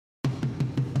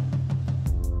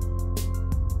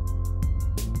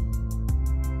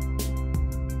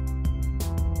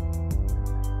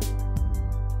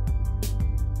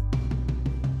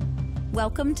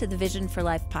Welcome to the Vision for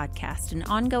Life podcast, an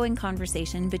ongoing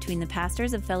conversation between the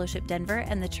pastors of Fellowship Denver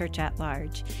and the church at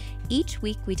large. Each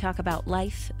week, we talk about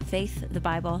life, faith, the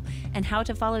Bible, and how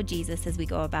to follow Jesus as we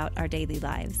go about our daily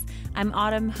lives. I'm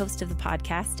Autumn, host of the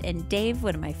podcast, and Dave,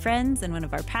 one of my friends and one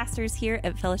of our pastors here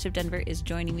at Fellowship Denver, is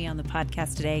joining me on the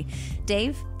podcast today.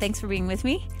 Dave, thanks for being with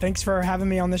me. Thanks for having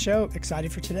me on the show.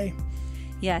 Excited for today.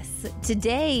 Yes.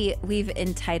 Today, we've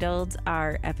entitled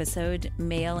our episode,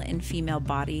 Male and Female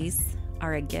Bodies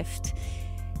Are a Gift.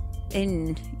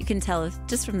 And you can tell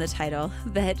just from the title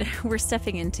that we're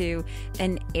stepping into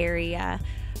an area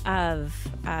of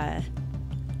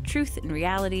truth and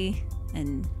reality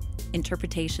and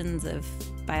interpretations of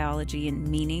biology and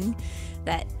meaning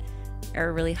that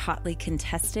are really hotly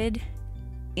contested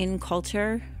in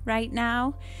culture right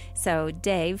now. So,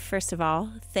 Dave, first of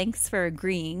all, thanks for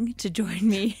agreeing to join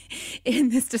me in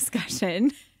this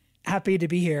discussion. Happy to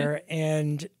be here,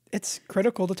 and it's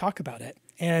critical to talk about it.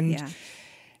 And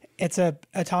it's a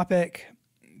topic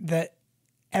that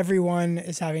everyone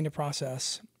is having to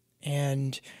process.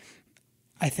 And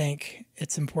I think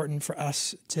it's important for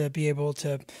us to be able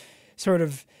to sort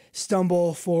of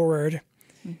stumble forward,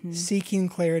 seeking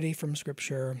clarity from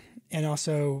Scripture, and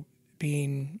also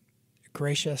being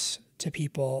gracious to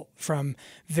people from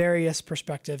various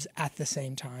perspectives at the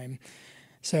same time.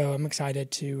 So I'm excited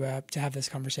to have this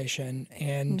conversation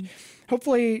and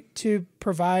hopefully to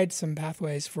provide some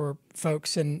pathways for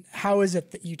folks. And how is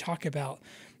it that you talk about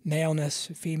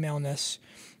maleness, femaleness,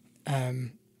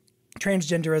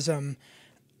 transgenderism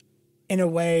in a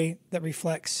way that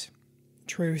reflects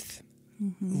truth,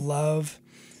 love,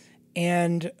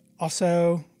 and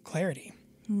also clarity?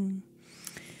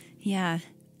 Yeah,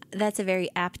 that's a very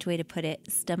apt way to put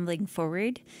it, stumbling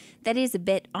forward. That is a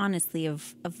bit, honestly,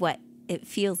 of what it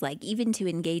feels like, even to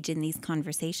engage in these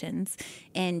conversations.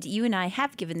 And you and I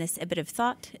have given this a bit of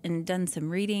thought and done some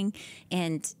reading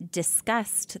and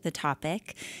discussed the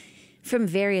topic from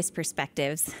various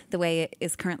perspectives, the way it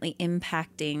is currently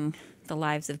impacting the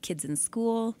lives of kids in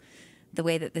school, the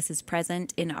way that this is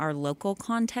present in our local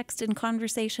context and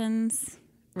conversations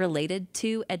related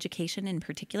to education in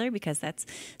particular, because that's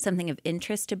something of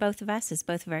interest to both of us, as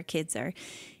both of our kids are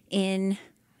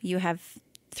you have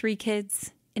 3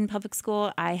 kids in public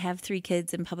school. I have 3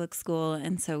 kids in public school.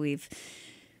 And so we've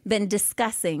been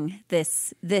discussing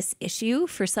this issue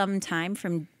for some time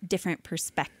from different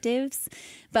perspectives,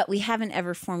 but we haven't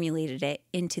ever formulated it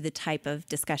into the type of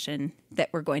discussion that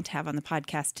we're going to have on the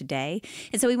podcast today.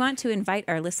 And so we want to invite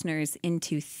our listeners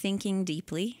into thinking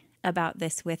deeply about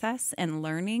this with us and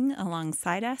learning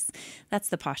alongside us. That's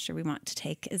the posture we want to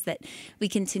take, is that we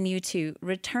continue to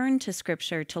return to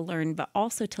Scripture to learn, but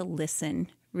also to listen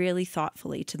really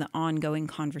thoughtfully to the ongoing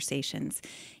conversations,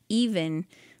 even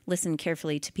listen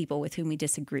carefully to people with whom we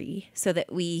disagree, so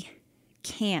that we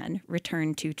can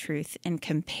return to truth and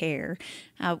compare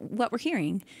what we're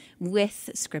hearing with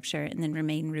Scripture and then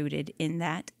remain rooted in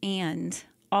that. And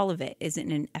all of it is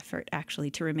in an effort actually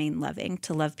to remain loving,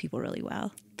 to love people really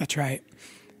well. That's right.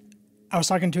 I was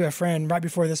talking to a friend right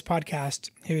before this podcast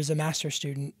who's a master's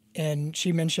student, and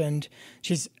she mentioned,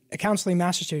 she's a counseling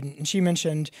master's student, and she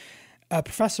mentioned a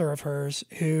professor of hers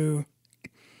who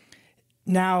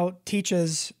now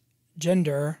teaches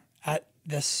gender at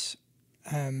this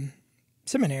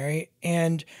seminary.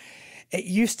 And it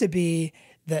used to be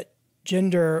that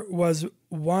gender was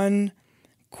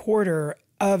 1/4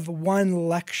 of one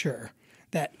lecture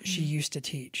that she used to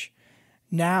teach.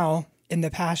 Now, in the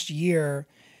past year,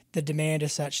 the demand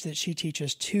is such that she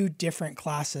teaches 2 different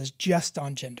classes just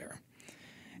on gender.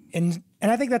 And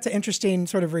I think that's an interesting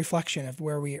sort of reflection of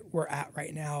where we're at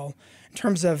right now in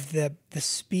terms of the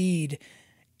speed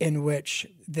in which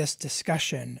this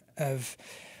discussion of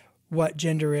what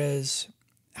gender is,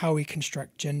 how we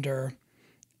construct gender,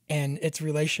 and its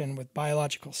relation with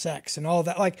biological sex and all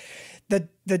that. Like the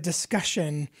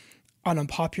discussion on a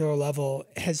popular level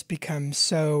has become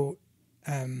so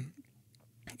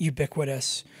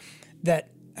ubiquitous that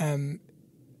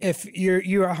if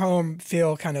you at home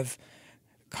feel kind of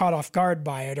caught off guard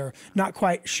by it or not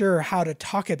quite sure how to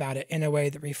talk about it in a way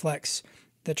that reflects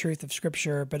the truth of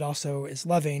Scripture but also is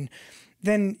loving,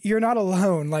 then you're not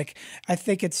alone. Like, I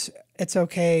think it's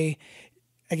okay.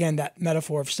 Again, that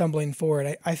metaphor of stumbling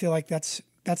forward, I feel like that's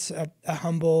a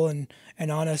humble and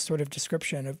an honest sort of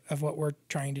description of what we're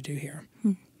trying to do here.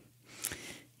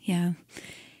 Yeah.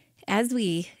 As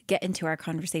we get into our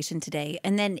conversation today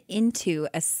and then into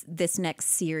this next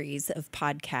series of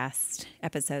podcast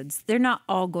episodes, they're not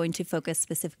all going to focus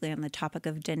specifically on the topic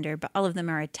of gender, but all of them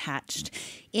are attached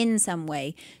in some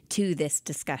way to this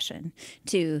discussion,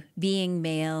 to being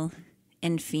male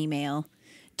and female,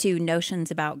 to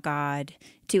notions about God,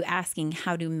 to asking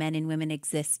how do men and women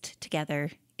exist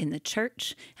together in the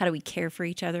church? How do we care for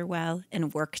each other well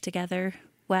and work together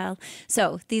well?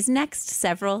 So these next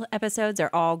several episodes are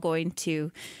all going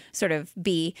to sort of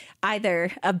be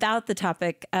either about the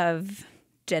topic of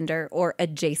gender or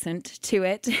adjacent to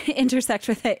it, intersect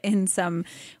with it in some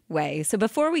way. So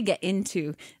before we get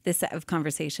into this set of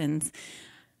conversations,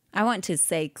 I want to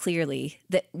say clearly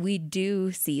that we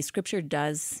do see Scripture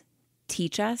does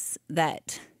teach us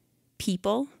that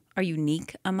people are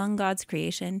unique among God's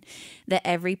creation, that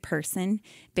every person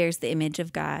bears the image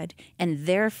of God, and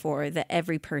therefore that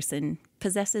every person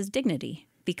possesses dignity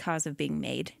because of being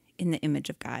made in the image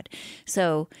of God.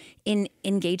 So in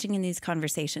engaging in these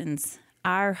conversations,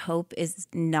 our hope is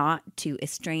not to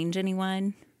estrange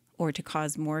anyone or to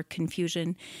cause more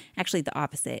confusion. Actually, the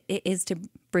opposite. It is to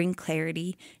bring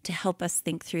clarity, to help us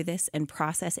think through this and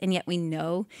process. And yet we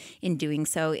know in doing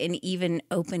so, in even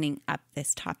opening up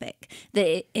this topic, that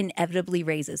it inevitably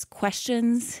raises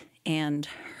questions and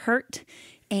hurt,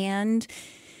 and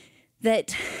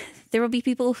that there will be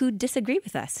people who disagree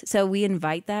with us. So we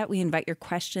invite that. We invite your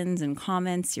questions and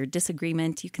comments, your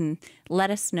disagreement. You can let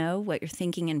us know what you're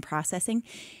thinking and processing.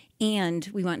 And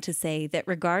we want to say that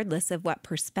regardless of what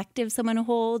perspective someone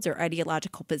holds or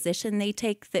ideological position they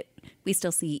take, that we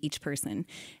still see each person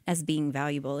as being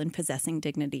valuable and possessing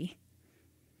dignity.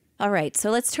 All right,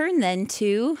 so let's turn then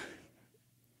to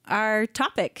our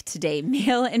topic today,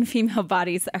 male and female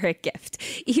bodies are a gift.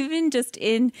 Even just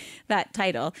in that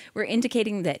title, we're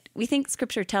indicating that we think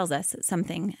Scripture tells us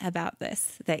something about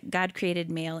this, that God created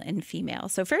male and female.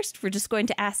 So first, we're just going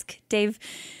to ask Dave.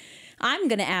 I'm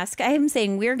going to ask, I am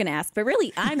saying we're going to ask, but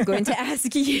really I'm going to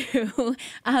ask you,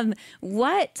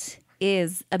 what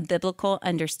is a biblical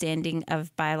understanding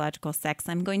of biological sex?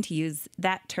 I'm going to use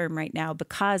that term right now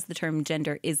because the term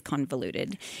gender is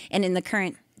convoluted. And in the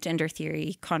current gender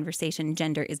theory conversation,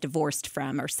 gender is divorced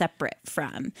from or separate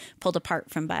from, pulled apart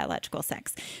from biological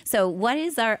sex. So what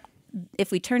is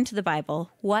if we turn to the Bible,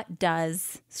 what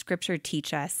does Scripture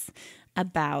teach us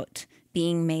about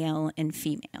being male and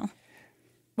female?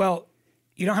 Well,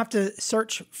 you don't have to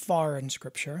search far in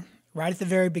Scripture. Right at the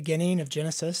very beginning of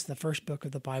Genesis, the first book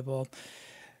of the Bible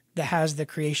that has the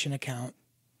creation account,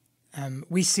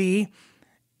 we see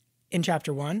in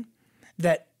chapter 1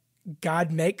 that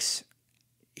God makes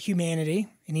humanity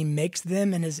and he makes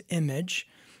them in his image.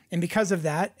 And because of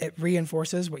that, it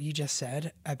reinforces what you just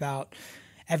said about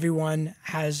everyone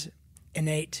has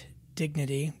innate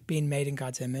dignity being made in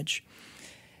God's image.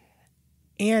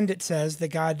 And it says that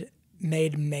God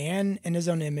made man in his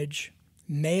own image,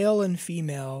 male and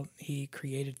female, he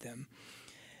created them.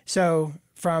 So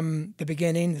from the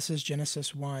beginning, this is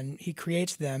Genesis 1, he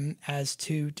creates them as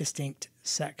two distinct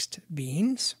sexed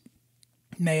beings,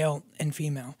 male and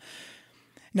female.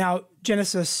 Now,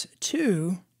 Genesis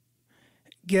 2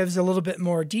 gives a little bit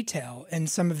more detail in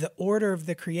some of the order of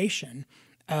the creation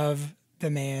of the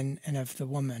man and of the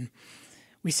woman.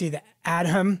 We see that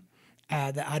Adam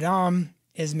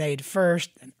is made first,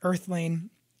 an earthling,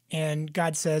 and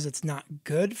God says it's not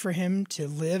good for him to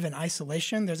live in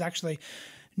isolation. There's actually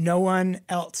no one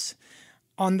else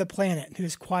on the planet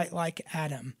who's quite like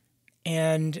Adam.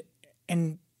 And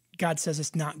God says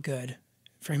it's not good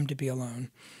for him to be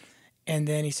alone. And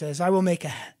then he says, I will make a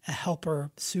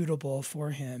helper suitable for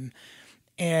him.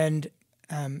 And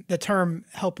the term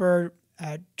helper,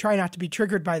 try not to be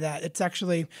triggered by that. It's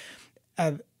actually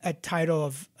a title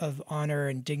of honor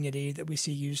and dignity that we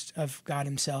see used of God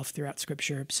himself throughout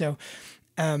Scripture. So,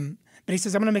 but he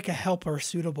says, I'm going to make a helper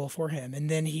suitable for him. And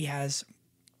then he has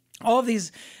all of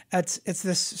these, it's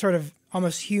this sort of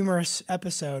almost humorous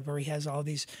episode where he has all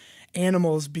these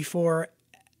animals before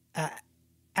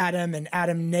Adam, and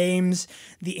Adam names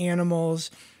the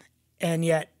animals. And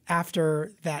yet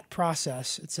after that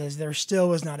process, it says there still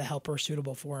was not a helper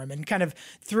suitable for him. And kind of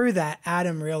through that,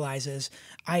 Adam realizes,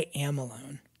 I am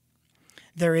alone.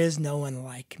 There is no one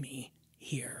like me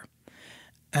here.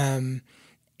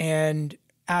 And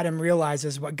Adam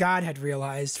realizes what God had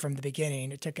realized from the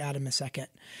beginning. It took Adam a second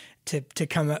to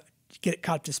come up, get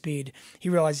caught up to speed. He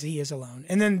realizes he is alone.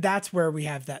 And then that's where we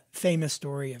have that famous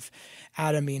story of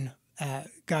Adam being,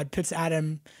 God puts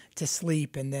Adam to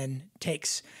sleep and then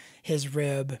takes his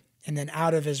rib, and then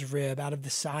out of his rib, out of the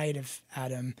side of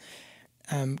Adam,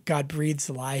 God breathes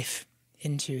life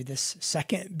into this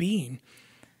second being.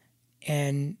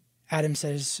 And Adam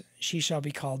says, she shall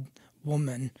be called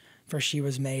woman, for she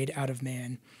was made out of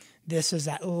man. This is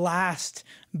that last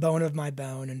bone of my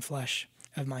bone and flesh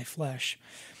of my flesh.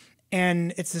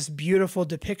 And it's this beautiful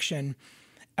depiction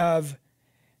of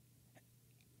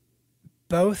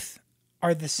both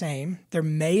are the same. They're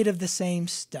made of the same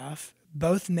stuff,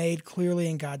 both made clearly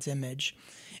in God's image,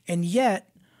 and yet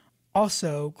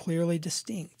also clearly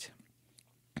distinct.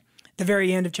 At the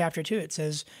very end of chapter 2, it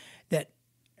says that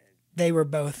they were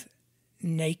both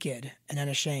naked and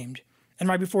unashamed. And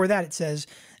right before that, it says,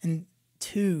 and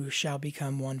two shall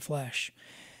become one flesh.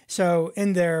 So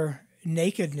in their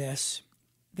nakedness,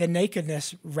 the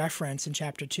nakedness reference in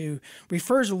chapter 2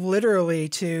 refers literally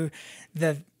to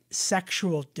the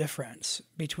sexual difference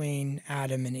between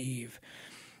Adam and Eve.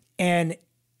 And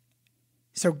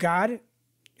so God,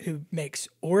 who makes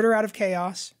order out of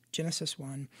chaos, Genesis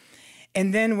 1,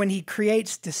 and then when he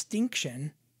creates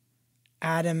distinction,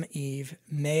 Adam, Eve,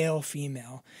 male,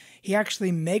 female, he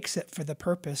actually makes it for the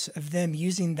purpose of them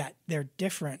using that their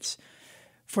difference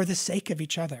for the sake of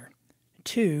each other.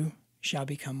 Two shall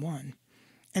become one.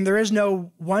 And there is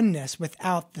no oneness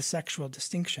without the sexual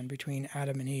distinction between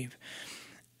Adam and Eve.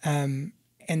 And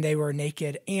they were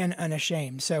naked and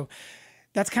unashamed. So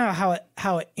that's kind of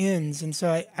how it ends. And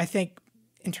so I think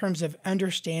in terms of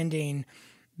understanding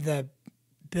the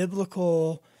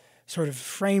biblical sort of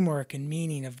framework and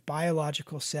meaning of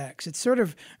biological sex, it's sort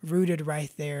of rooted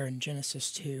right there in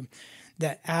Genesis 2,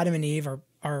 that Adam and Eve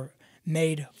are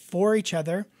made for each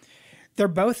other. They're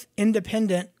both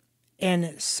independent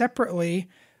and separately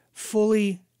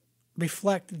fully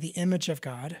reflect the image of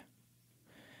God.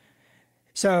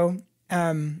 So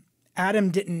Adam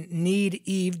didn't need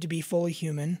Eve to be fully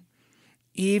human.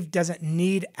 Eve doesn't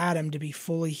need Adam to be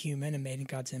fully human and made in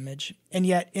God's image. And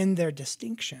yet in their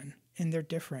distinction, in their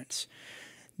difference,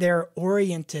 they're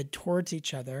oriented towards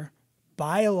each other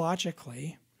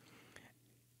biologically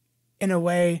in a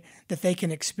way that they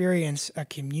can experience a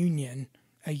communion,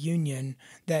 a union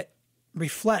that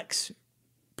reflects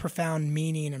profound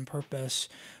meaning and purpose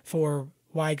for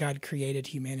why God created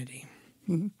humanity.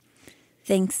 Mm-hmm.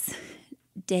 Thanks,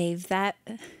 Dave. That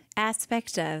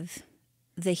aspect of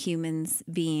the humans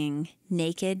being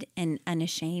naked and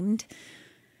unashamed,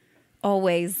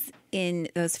 always in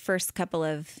those first couple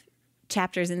of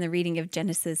chapters in the reading of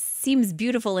Genesis, seems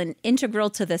beautiful and integral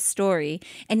to the story.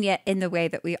 And yet in the way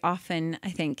that we often, I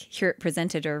think, hear it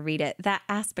presented or read it, that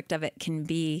aspect of it can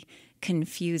be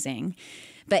confusing.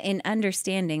 But in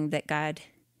understanding that God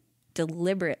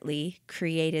deliberately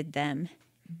created them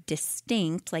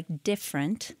distinct, like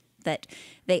different, that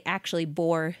they actually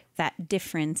bore that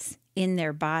difference in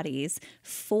their bodies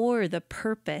for the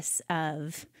purpose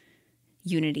of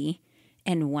unity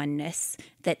and oneness,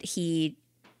 that he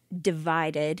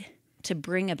divided to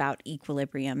bring about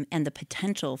equilibrium and the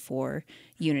potential for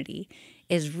unity,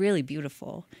 is really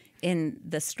beautiful in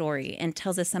the story and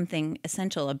tells us something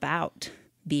essential about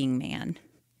being man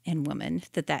and woman,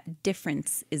 that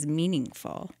difference is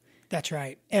meaningful. That's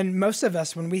right. And most of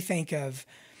us, when we think of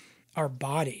our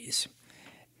bodies,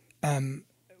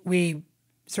 we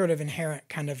sort of inherit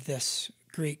kind of this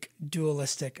Greek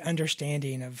dualistic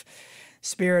understanding of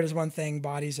spirit is one thing,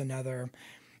 body's another.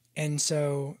 And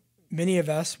so many of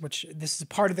us, which this is a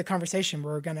part of the conversation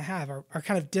we're going to have, are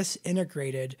kind of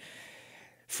disintegrated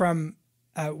from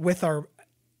with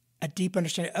a deep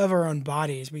understanding of our own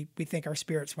bodies. We think our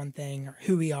spirit's one thing, or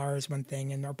who we are is one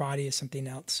thing, and our body is something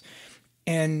else.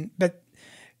 But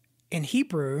in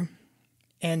Hebrew,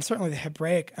 and certainly the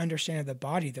Hebraic understanding of the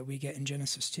body that we get in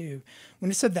Genesis 2,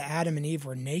 when it said that Adam and Eve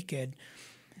were naked,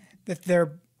 that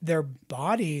their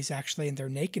bodies actually and their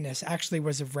nakedness actually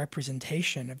was a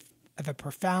representation of a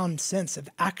profound sense of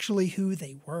actually who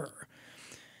they were.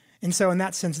 And so in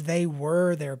that sense, they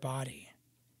were their body.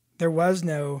 There was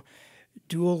no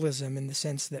dualism in the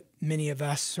sense that many of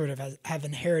us sort of have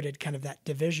inherited kind of that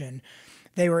division.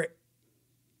 They were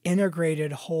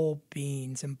integrated whole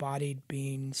beings, embodied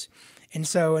beings. And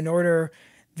so in order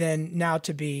then now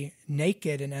to be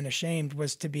naked and unashamed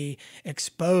was to be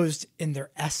exposed in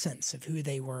their essence of who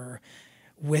they were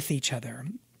with each other.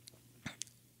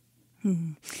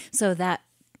 So that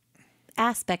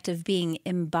aspect of being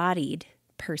embodied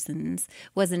persons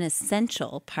was an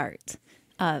essential part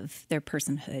of their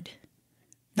personhood.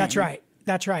 That's right.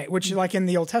 That's right. Which, like in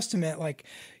the Old Testament, like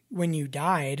when you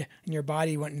died and your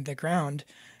body went into the ground,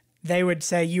 they would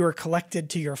say you were collected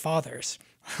to your fathers.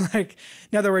 Like,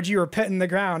 in other words, you were put in the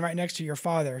ground right next to your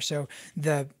father. So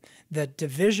the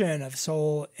division of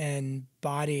soul and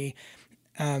body,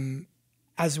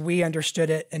 as we understood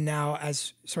it, and now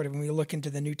as sort of when we look into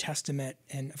the New Testament,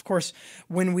 and of course,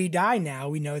 when we die now,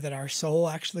 we know that our soul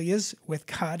actually is with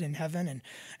God in heaven,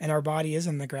 and our body is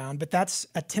in the ground. But that's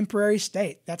a temporary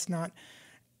state. That's not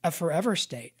a forever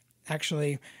state.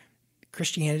 Actually,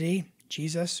 Christianity,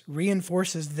 Jesus,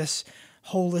 reinforces this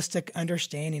holistic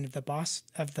understanding of the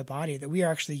body, that we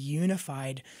are actually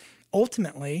unified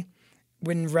ultimately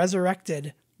when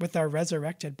resurrected with our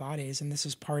resurrected bodies, and this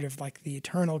is part of like the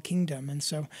eternal kingdom. And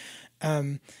so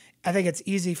I think it's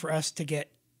easy for us to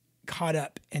get caught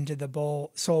up into the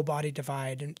soul-body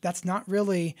divide, and that's not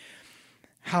really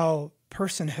how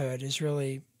personhood is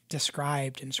really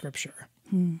described in Scripture.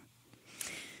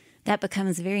 That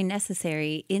becomes very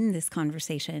necessary in this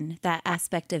conversation, that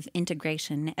aspect of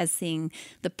integration, as seeing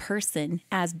the person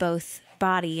as both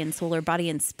body and soul, or body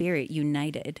and spirit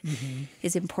united,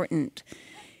 is important.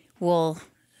 We'll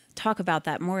talk about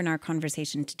that more in our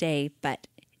conversation today, but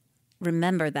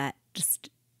remember that, just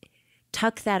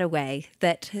tuck that away,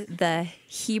 that the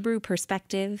Hebrew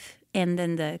perspective and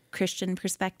then the Christian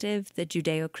perspective, the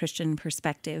Judeo-Christian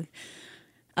perspective,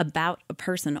 about a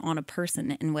person on a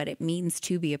person and what it means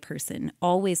to be a person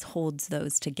always holds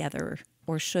those together,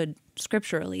 or should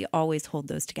scripturally always hold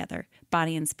those together,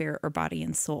 body and spirit or body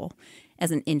and soul,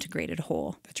 as an integrated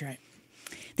whole. That's right.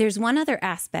 There's one other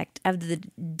aspect of the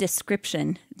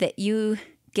description that you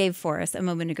gave for us a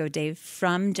moment ago, Dave,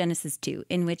 from Genesis 2,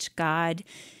 in which God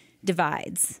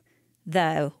divides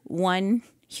the one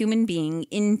human being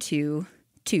into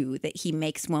two, that he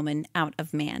makes woman out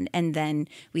of man. And then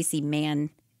we see man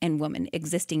and woman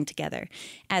existing together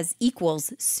as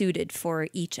equals suited for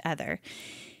each other.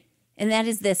 And that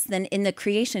is this, then, in the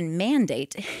creation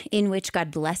mandate, in which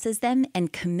God blesses them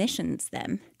and commissions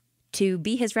them to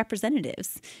be his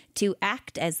representatives, to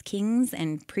act as kings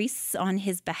and priests on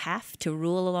his behalf, to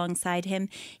rule alongside him.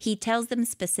 He tells them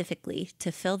specifically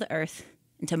to fill the earth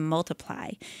and to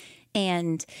multiply.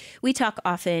 And we talk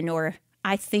often, or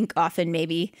I think often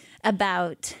maybe,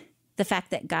 about the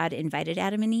fact that God invited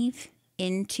Adam and Eve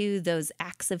into those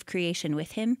acts of creation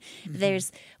with him.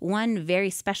 There's one very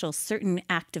special, certain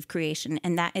act of creation,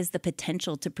 and that is the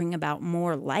potential to bring about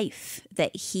more life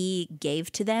that he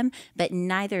gave to them, but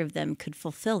neither of them could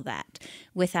fulfill that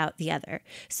without the other.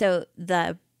 So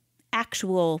the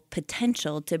actual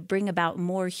potential to bring about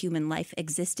more human life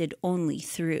existed only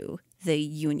through the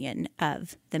union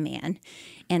of the man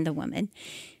and the woman.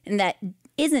 And that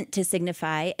isn't to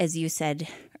signify, as you said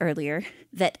earlier,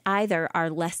 that either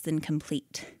are less than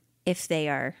complete if they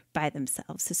are by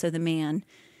themselves. So the man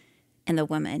and the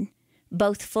woman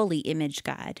both fully image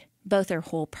God. Both are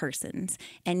whole persons.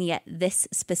 And yet this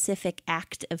specific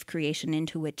act of creation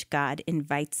into which God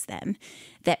invites them,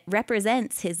 that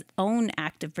represents his own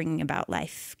act of bringing about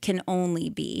life, can only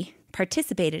be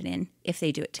participated in if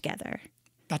they do it together.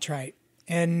 That's right.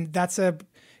 And that's a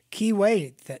key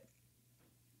way that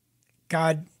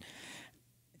God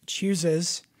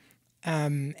chooses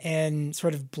and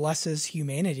sort of blesses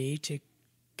humanity to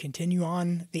continue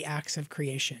on the acts of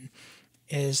creation,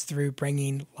 is through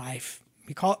bringing life.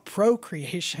 We call it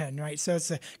procreation, right? So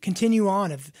it's a continue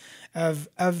on of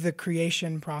the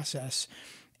creation process,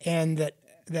 and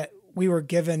that we were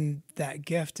given that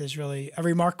gift is really a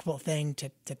remarkable thing to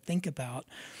think about.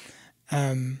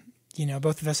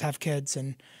 Both of us have kids,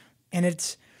 and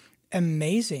it's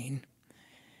amazing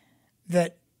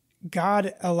that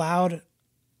God allowed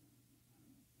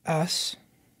us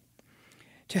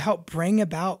to help bring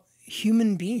about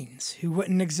human beings who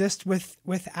wouldn't exist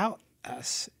without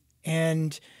us,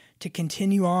 and to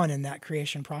continue on in that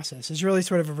creation process is really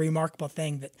sort of a remarkable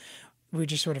thing that we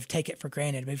just sort of take it for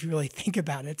granted. But if you really think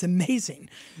about it, it's amazing.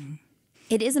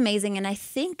 It is amazing, and I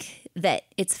think that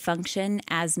its function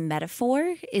as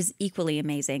metaphor is equally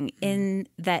amazing in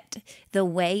that the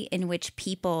way in which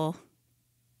people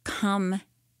come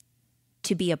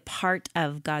to be a part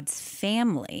of God's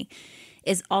family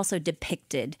is also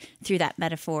depicted through that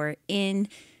metaphor in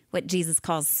what Jesus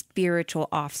calls spiritual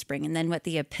offspring, and then what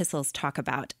the epistles talk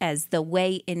about as the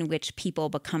way in which people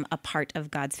become a part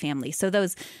of God's family. So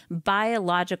those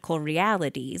biological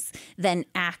realities then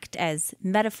act as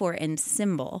metaphor and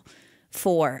symbol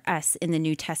for us in the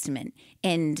New Testament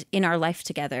and in our life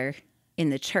together in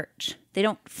the church. They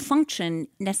don't function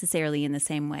necessarily in the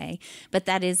same way, but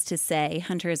that is to say,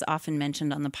 Hunter has often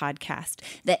mentioned on the podcast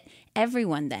that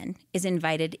everyone then is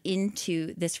invited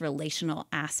into this relational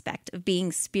aspect of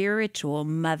being spiritual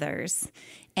mothers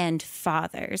and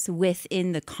fathers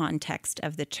within the context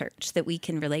of the church, that we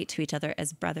can relate to each other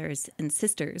as brothers and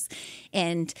sisters,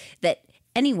 and that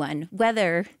anyone,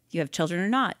 whether you have children or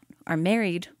not, are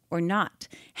married or not,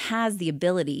 has the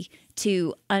ability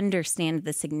to understand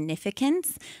the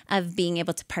significance of being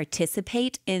able to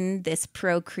participate in this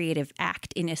procreative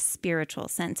act in a spiritual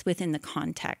sense within the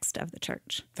context of the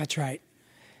church. That's right.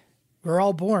 We're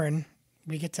all born.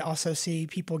 We get to also see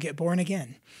people get born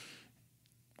again.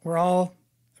 We're all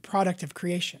a product of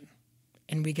creation,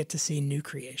 and we get to see new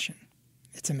creation.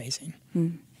 It's amazing.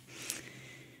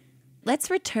 let's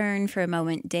return for a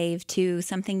moment, Dave, to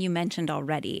something you mentioned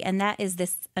already, and that is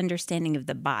this understanding of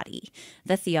the body,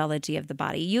 the theology of the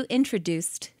body. You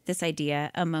introduced this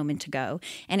idea a moment ago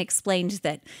and explained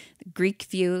that the Greek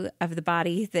view of the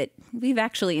body that we've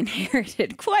actually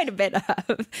inherited quite a bit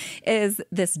of is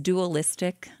this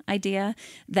dualistic idea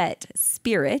that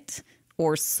spirit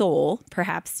or soul,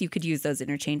 perhaps you could use those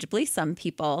interchangeably. Some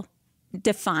people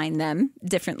define them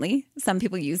differently. Some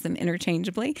people use them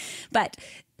interchangeably. But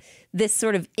this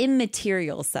sort of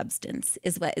immaterial substance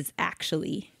is what is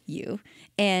actually you.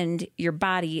 And your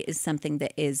body is something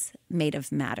that is made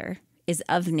of matter, is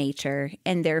of nature,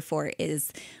 and therefore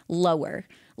is lower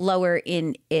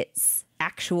in its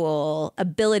actual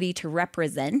ability to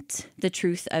represent the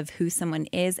truth of who someone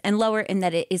is, and lower in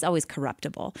that it is always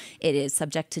corruptible. It is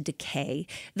subject to decay.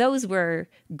 Those were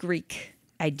Greek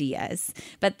ideas,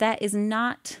 but that is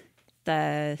not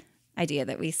the idea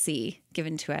that we see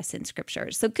given to us in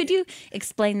Scripture. So could you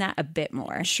explain that a bit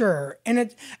more? Sure.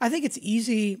 And I think it's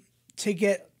easy to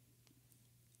get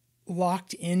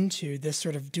locked into this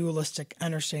sort of dualistic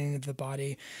understanding of the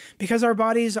body because our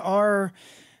bodies are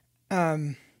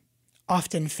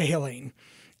often failing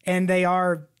and they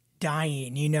are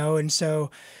dying, and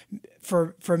so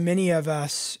for many of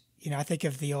us, I think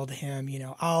of the old hymn,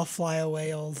 I'll fly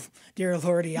away, old dear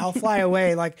Lordy, I'll fly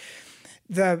away. Like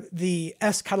the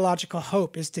eschatological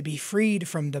hope is to be freed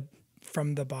from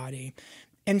the body.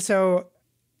 And so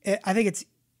I think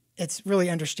it's really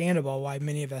understandable why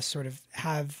many of us sort of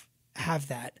have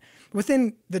that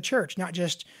within the church, not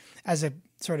just as a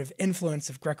sort of influence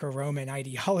of Greco-Roman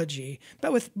ideology,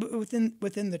 but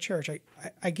within the church.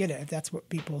 I get it if that's what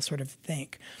people sort of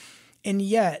think. And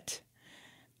yet,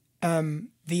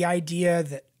 the idea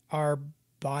that our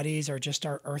bodies are just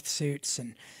our earth suits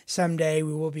and someday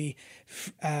we will be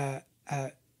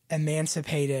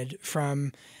emancipated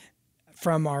from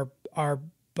our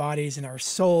bodies, and our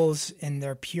souls in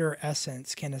their pure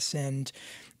essence can ascend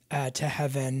to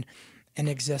heaven and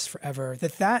exist forever,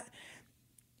 that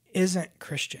isn't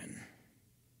Christian.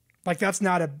 Like, that's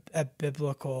not a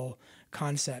biblical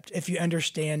concept if you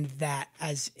understand that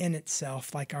as in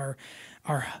itself like our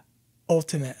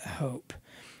ultimate hope.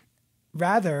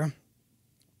 Rather,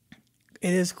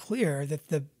 it is clear that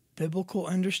the biblical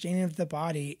understanding of the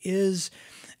body is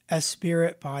a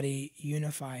spirit-body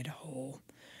unified whole.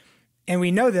 And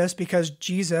we know this because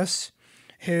Jesus,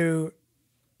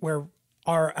 where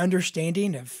our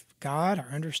understanding of God, our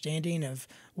understanding of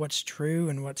what's true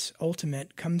and what's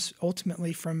ultimate, comes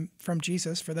ultimately from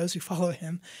Jesus for those who follow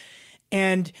him.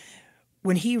 And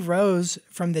when he rose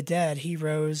from the dead, he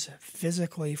rose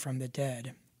physically from the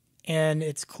dead. And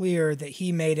it's clear that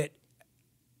he made it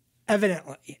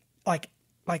evidently, like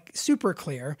super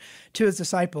clear to his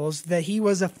disciples that he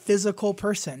was a physical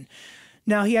person.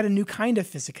 Now, he had a new kind of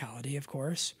physicality, of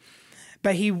course,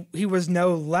 but he was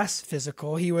no less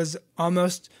physical. He was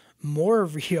almost more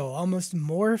real, almost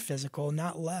more physical,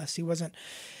 not less. He wasn't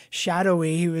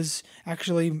shadowy. He was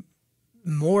actually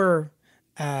more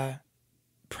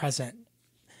present.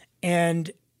 And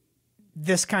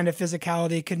this kind of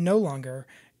physicality could no longer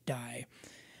die.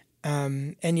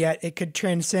 And yet it could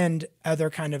transcend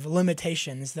other kind of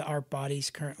limitations that our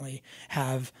bodies currently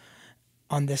have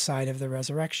on this side of the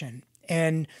resurrection.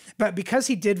 But because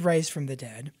he did rise from the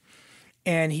dead,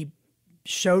 and he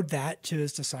showed that to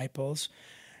his disciples,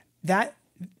 that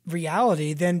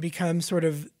reality then becomes sort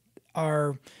of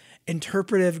our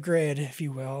interpretive grid, if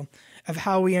you will, of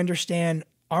how we understand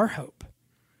our hope.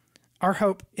 Our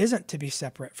hope isn't to be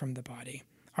separate from the body.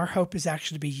 Our hope is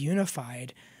actually to be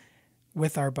unified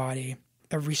with our body,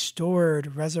 a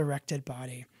restored, resurrected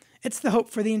body. It's the hope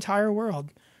for the entire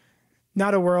world,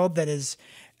 not a world that is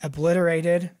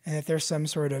obliterated and that there's some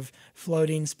sort of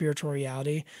floating spiritual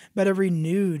reality, but a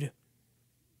renewed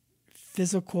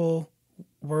physical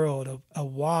world, a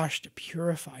washed,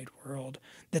 purified world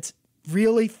that's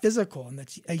really physical and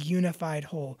that's a unified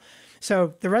whole.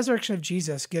 So the resurrection of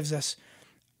Jesus gives us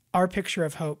our picture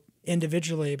of hope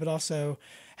individually, but also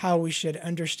how we should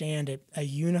understand a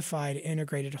unified,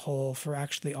 integrated whole for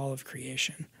actually all of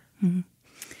creation. Mm-hmm.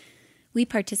 We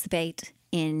participate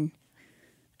in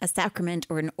a sacrament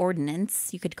or an ordinance,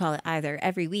 you could call it either,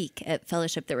 every week at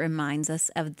Fellowship that reminds us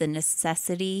of the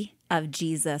necessity of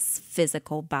Jesus'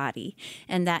 physical body.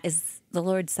 And that is the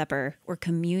Lord's Supper or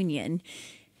communion.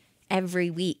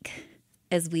 Every week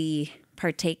as we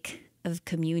partake of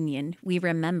communion, we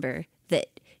remember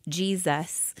that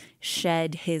Jesus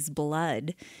shed his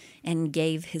blood and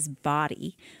gave his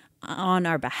body on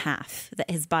our behalf,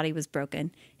 that his body was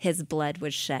broken, his blood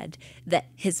was shed, that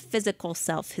his physical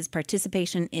self, his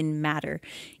participation in matter,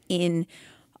 in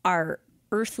our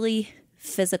earthly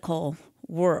physical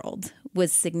world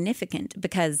was significant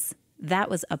because that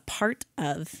was a part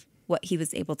of what he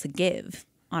was able to give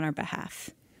on our behalf.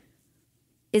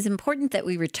 It's important that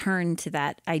we return to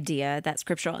that idea, that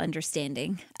scriptural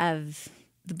understanding of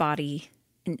the body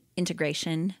and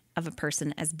integration of a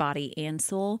person as body and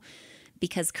soul,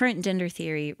 because current gender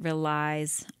theory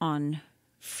relies on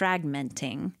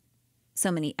fragmenting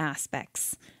so many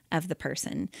aspects of the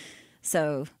person.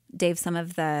 So, Dave, some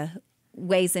of the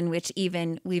ways in which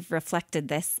even we've reflected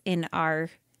this in our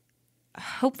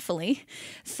hopefully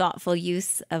thoughtful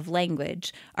use of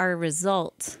language are a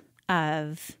result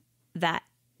of that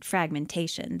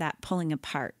fragmentation, that pulling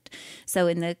apart. So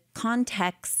in the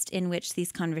context in which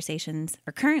these conversations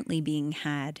are currently being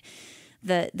had,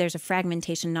 there's a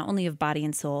fragmentation not only of body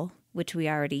and soul, which we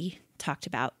already talked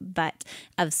about, but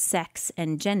of sex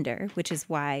and gender, which is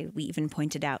why we even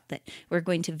pointed out that we're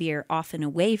going to veer often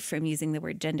away from using the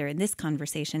word gender in this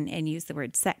conversation and use the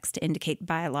word sex to indicate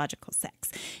biological sex,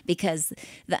 because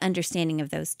the understanding of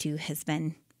those two has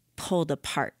been pulled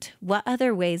apart. What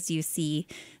other ways do you see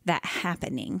that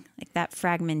happening, like that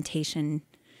fragmentation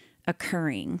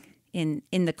occurring in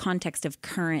the context of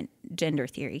current gender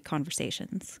theory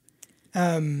conversations?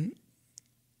 In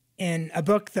a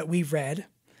book that we've read,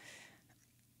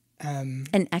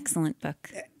 an excellent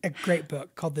book, a great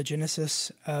book called The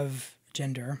Genesis of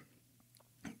Gender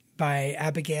by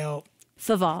Abigail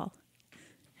Favale.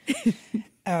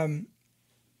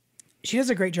 She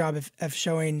does a great job of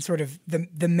showing sort of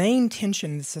the main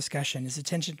tension in this discussion is the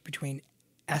tension between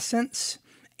essence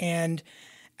and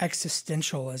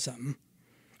existentialism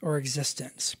or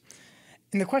existence.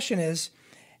 And the question is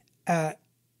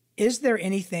there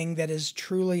anything that is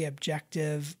truly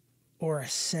objective or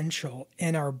essential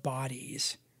in our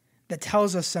bodies that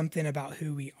tells us something about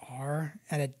who we are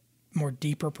at a more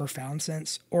deeper, profound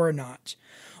sense, or not?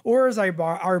 Or is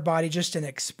our body just an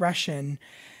expression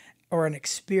or an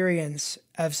experience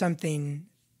of something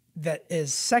that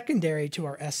is secondary to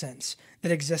our essence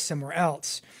that exists somewhere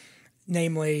else,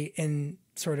 namely in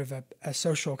sort of a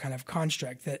social kind of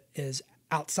construct that is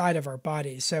outside of our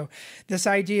bodies? So this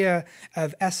idea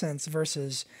of essence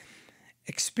versus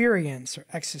experience or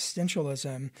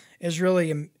existentialism is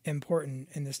really important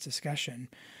in this discussion.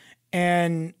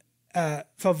 And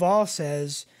Favale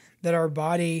says that our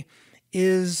body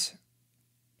is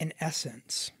an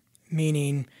essence,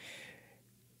 meaning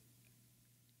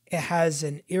it has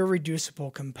an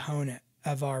irreducible component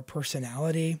of our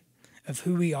personality, of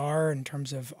who we are in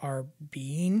terms of our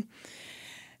being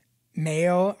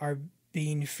male, our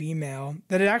being female,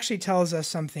 that it actually tells us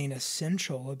something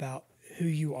essential about who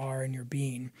you are and your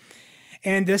being.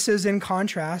 And this is in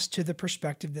contrast to the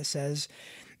perspective that says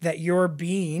that your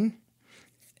being,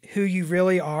 who you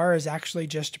really are, is actually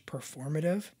just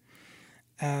performative.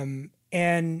 And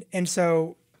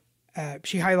so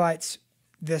she highlights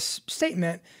this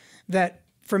statement that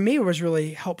for me was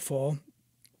really helpful.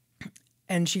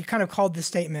 And she kind of called the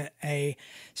statement a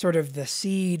sort of the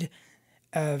seed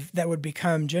of that would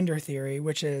become gender theory,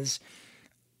 which is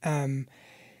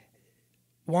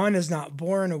one is not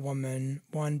born a woman,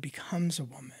 one becomes a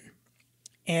woman.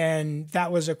 And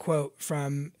that was a quote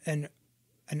from an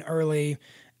early,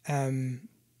 I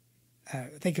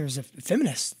think it was a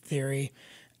feminist theory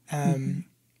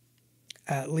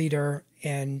leader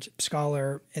and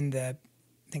scholar in the,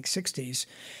 I think, 60s.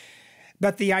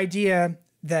 But the idea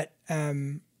that how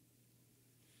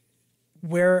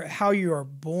you are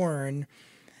born,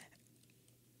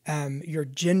 your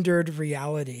gendered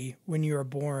reality when you are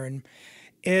born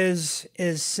is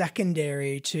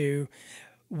secondary to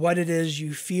what it is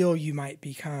you feel you might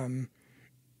become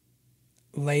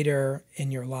later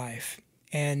in your life.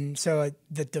 And so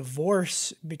the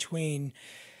divorce between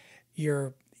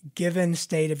your given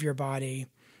state of your body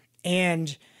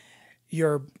and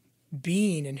your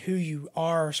being and who you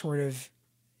are sort of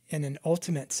in an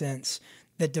ultimate sense,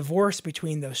 the divorce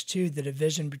between those two, the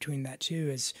division between that two,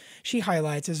 as she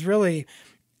highlights, is really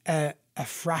a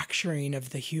fracturing of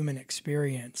the human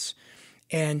experience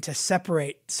and to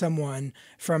separate someone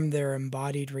from their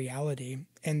embodied reality.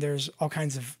 And there's all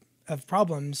kinds of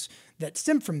problems that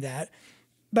stem from that.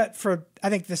 But for, I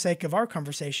think, the sake of our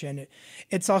conversation,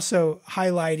 it's also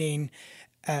highlighting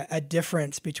a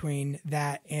difference between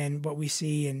that and what we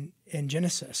see in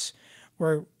Genesis,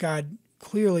 where God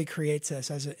clearly creates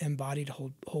us as an embodied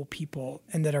whole people,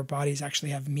 and that our bodies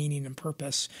actually have meaning and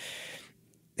purpose.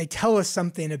 They tell us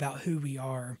something about who we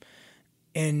are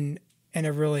in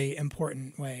a really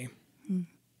important way.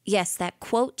 Yes, that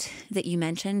quote that you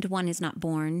mentioned, one is not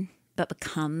born but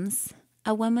becomes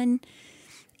a woman,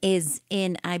 is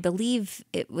in, I believe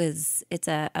it's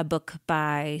a book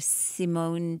by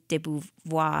Simone de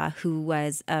Beauvoir, who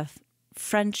was a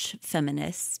French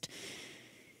feminist.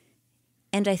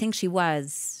 And I think she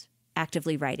was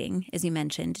actively writing, as you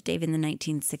mentioned, Dave, in the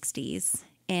 1960s.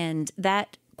 And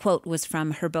that quote was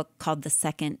from her book called The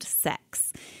Second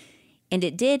Sex. And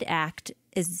it did act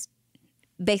as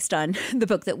based on the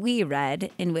book that we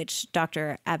read, in which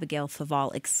Dr. Abigail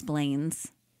Favall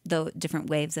explains the different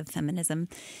waves of feminism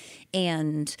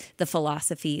and the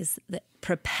philosophies that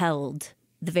propelled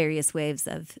the various waves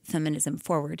of feminism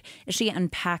forward. She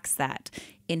unpacks that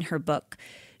in her book.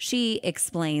 She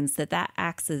explains that that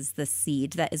acts as the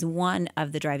seed, that is one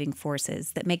of the driving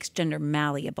forces that makes gender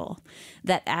malleable,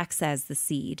 that acts as the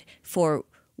seed for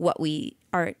what we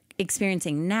are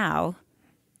experiencing now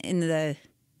in the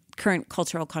current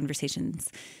cultural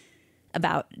conversations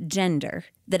about gender,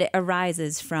 that it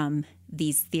arises from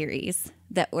these theories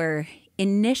that were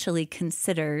initially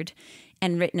considered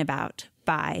and written about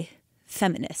by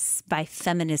feminists, by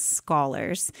feminist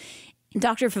scholars.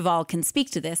 Dr. Favall can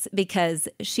speak to this because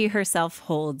she herself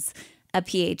holds a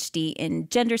PhD in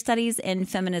gender studies and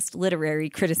feminist literary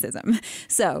criticism.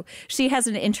 So she has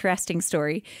an interesting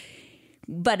story,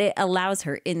 but it allows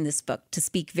her in this book to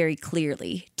speak very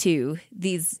clearly to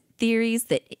these theories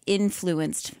that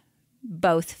influenced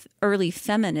both early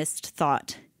feminist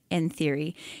thought and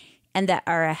theory, and that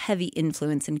are a heavy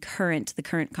influence in the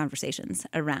current conversations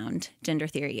around gender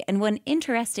theory. And one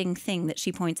interesting thing that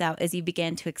she points out, as you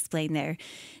began to explain there,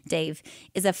 Dave,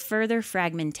 is a further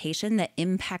fragmentation that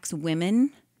impacts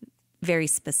women very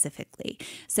specifically.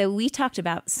 So we talked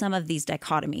about some of these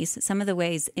dichotomies, some of the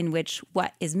ways in which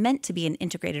what is meant to be an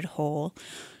integrated whole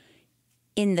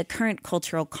in the current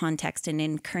cultural context and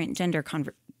in current gender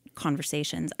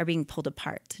conversations are being pulled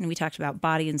apart. And we talked about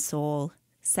body and soul,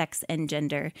 sex and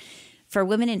gender. For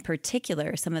women in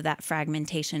particular, some of that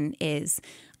fragmentation is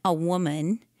a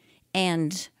woman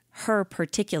and her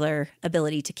particular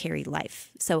ability to carry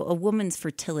life. So a woman's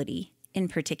fertility in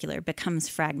particular becomes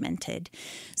fragmented.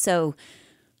 So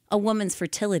a woman's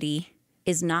fertility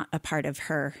is not a part of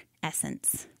her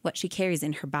essence. What she carries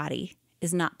in her body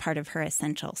is not part of her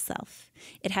essential self.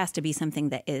 It has to be something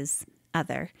that is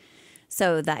other.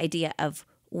 So the idea of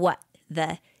what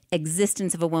the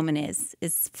existence of a woman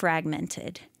is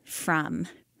fragmented from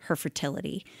her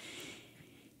fertility.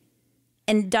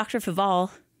 And Dr.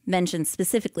 Favall mentions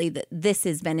specifically that this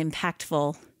has been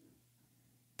impactful,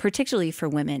 particularly for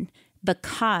women,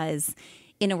 because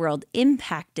in a world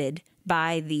impacted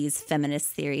by these feminist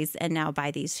theories and now by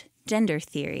these gender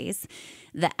theories,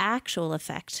 the actual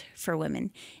effect for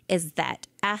women is that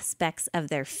aspects of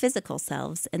their physical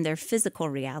selves and their physical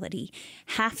reality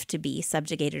have to be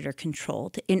subjugated or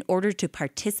controlled in order to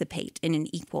participate in an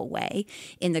equal way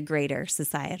in the greater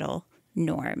societal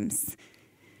norms.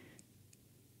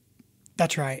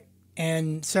 That's right.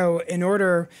 And so in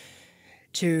order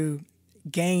to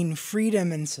gain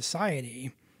freedom in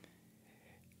society,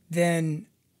 then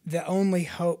the only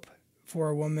hope for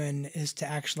a woman is to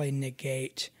actually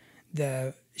negate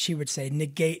the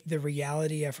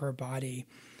reality of her body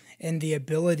and the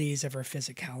abilities of her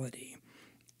physicality.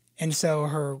 And so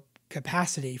her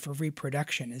capacity for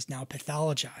reproduction is now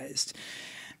pathologized.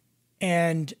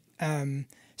 And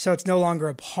so it's no longer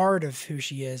a part of who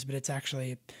she is, but it's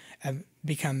actually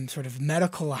become sort of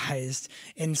medicalized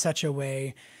in such a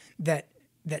way that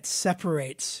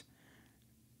separates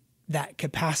that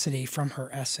capacity from her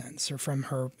essence or from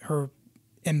her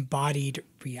embodied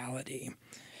reality.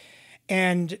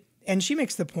 And she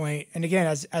makes the point, and again,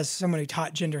 as someone who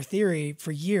taught gender theory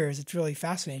for years, it's really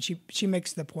fascinating. She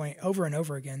makes the point over and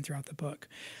over again throughout the book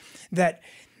that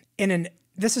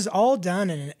this is all done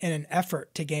in an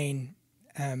effort to gain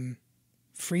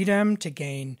freedom, to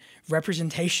gain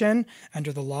representation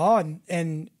under the law,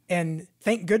 and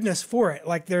thank goodness for it.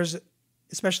 Like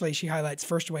especially she highlights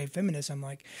first wave feminism,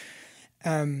 like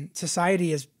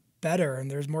society is better and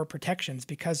there's more protections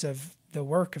because of the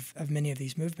work of many of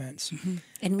these movements. Mm-hmm.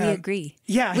 And we agree.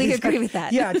 Yeah. We agree with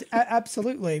that. Yeah,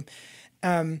 absolutely.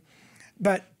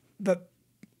 But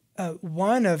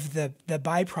one of the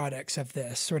byproducts of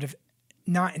this, sort of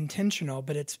not intentional,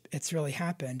 but it's really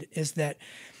happened, is that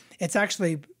it's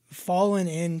actually fallen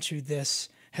into this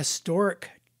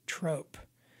historic trope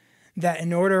that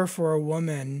in order for a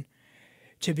woman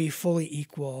to be fully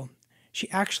equal, she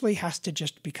actually has to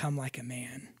just become like a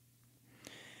man.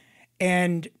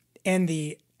 And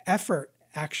the effort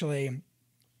actually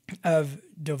of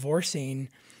divorcing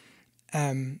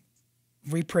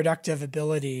reproductive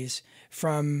abilities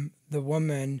from the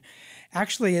woman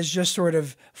actually is just sort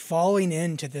of falling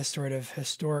into this sort of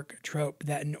historic trope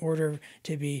that in order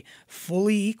to be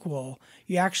fully equal,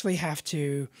 you actually have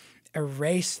to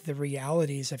erase the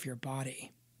realities of your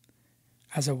body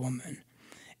as a woman.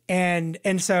 And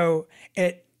so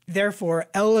it therefore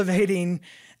elevating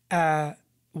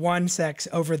one sex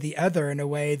over the other in a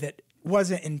way that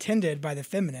wasn't intended by the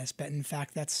feminists, but in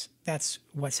fact that's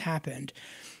what's happened.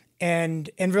 And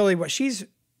really what she's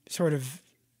sort of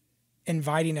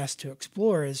inviting us to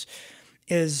explore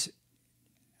is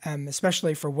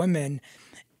especially for women,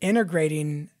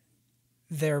 integrating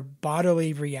their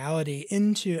bodily reality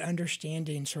into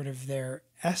understanding sort of their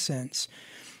essence,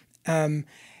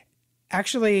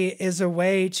 actually is a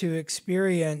way to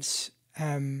experience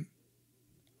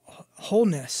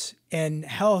wholeness and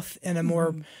health in a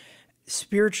more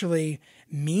spiritually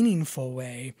meaningful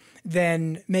way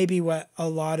than maybe what a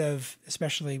lot of,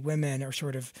 especially women, are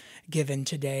sort of given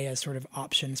today as sort of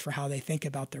options for how they think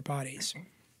about their bodies.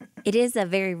 It is a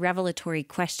very revelatory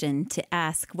question to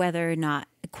ask whether or not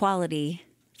equality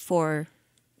for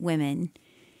women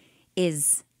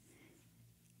is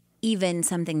even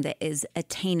something that is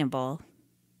attainable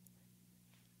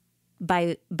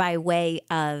by way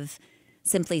of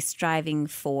simply striving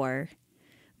for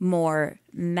more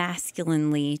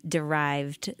masculinely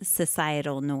derived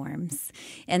societal norms.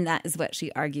 And that is what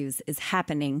she argues is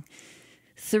happening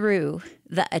through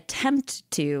the attempt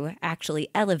to actually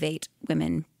elevate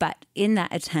women. But in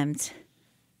that attempt,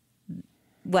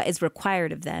 what is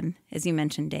required of them, as you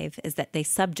mentioned, Dave, is that they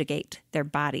subjugate their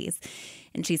bodies.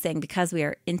 And she's saying because we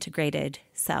are integrated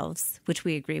selves, which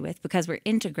we agree with, because we're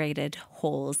integrated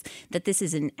wholes, that this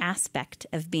is an aspect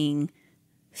of being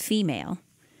female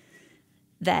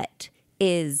that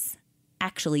is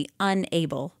actually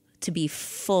unable to be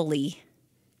fully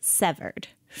severed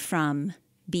from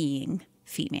being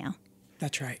female.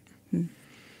 That's right.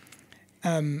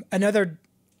 Another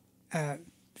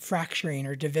fracturing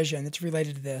or division that's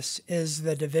related to this is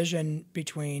the division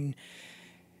between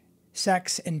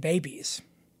sex and babies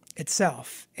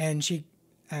itself. And she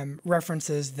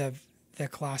references the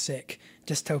classic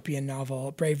dystopian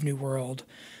novel, Brave New World,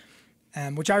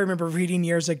 which I remember reading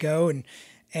years ago.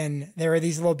 And there were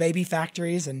these little baby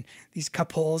factories, and these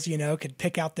couples, could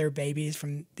pick out their babies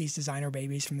from these designer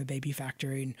babies from the baby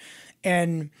factory.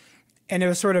 And it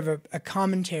was sort of a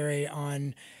commentary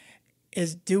on,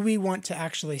 do we want to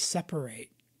actually separate?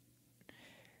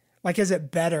 Like, is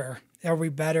it better? Are we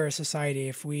better as a society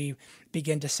if we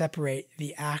begin to separate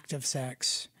the act of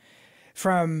sex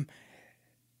from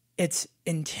its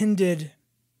intended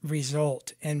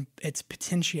result and its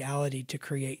potentiality to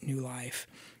create new life?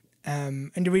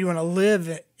 And do we want to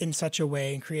live in such a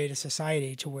way and create a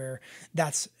society to where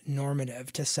that's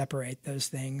normative, to separate those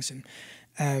things?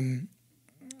 And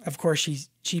of course,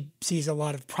 she sees a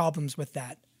lot of problems with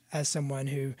that as someone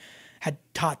who had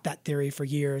taught that theory for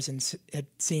years and had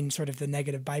seen sort of the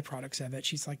negative byproducts of it.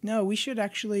 She's like, no, we should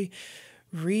actually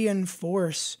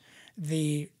reinforce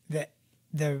the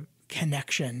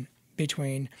connection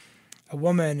between a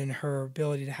woman and her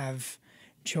ability to have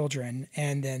children,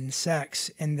 and then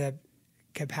sex and the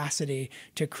capacity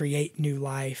to create new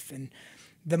life. And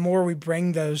the more we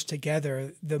bring those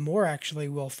together, the more actually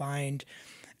we'll find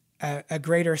a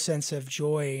greater sense of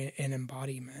joy and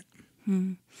embodiment.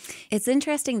 It's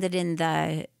interesting that in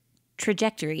the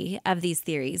trajectory of these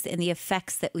theories and the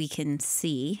effects that we can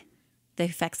see, the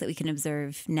effects that we can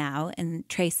observe now and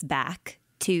trace back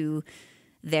to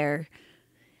their,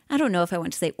 I don't know if I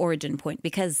want to say origin point,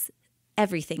 because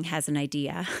everything has an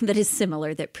idea that is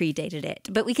similar that predated it.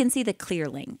 But we can see the clear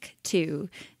link to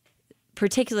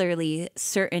particularly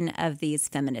certain of these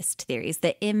feminist theories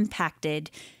that impacted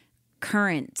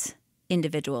current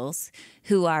individuals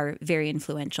who are very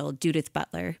influential, Judith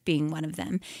Butler being one of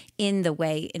them, in the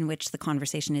way in which the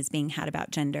conversation is being had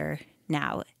about gender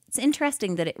now. It's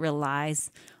interesting that it relies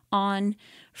on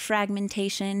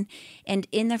fragmentation, and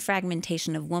in the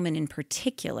fragmentation of woman in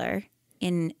particular,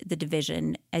 in the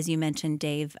division, as you mentioned,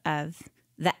 Dave, of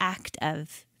the act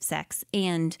of sex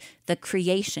and the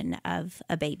creation of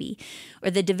a baby, or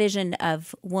the division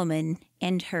of woman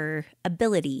and her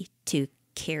ability to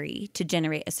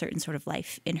generate a certain sort of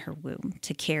life in her womb,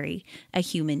 to carry a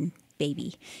human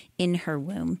baby in her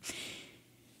womb.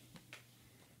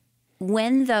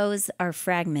 When those are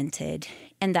fragmented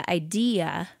and the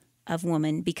idea of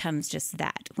woman becomes just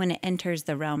that, when it enters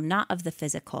the realm not of the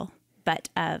physical, but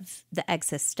of the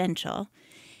existential,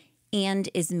 and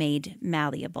is made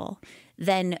malleable,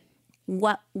 then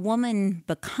what woman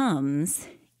becomes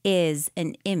is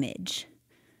an image,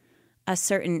 a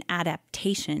certain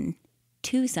adaptation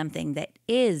to something that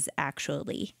is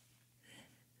actually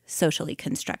socially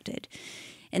constructed.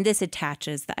 And this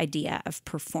attaches the idea of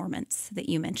performance that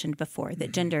you mentioned before,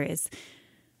 that gender is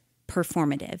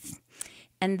performative.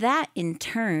 And that in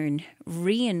turn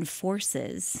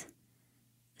reinforces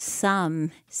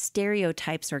some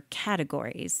stereotypes or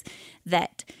categories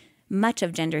that much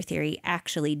of gender theory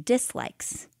actually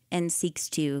dislikes and seeks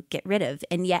to get rid of.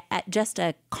 And yet at just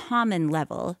a common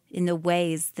level, in the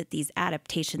ways that these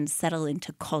adaptations settle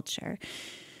into culture,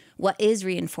 what is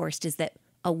reinforced is that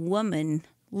a woman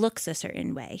looks a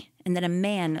certain way and that a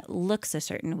man looks a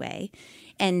certain way,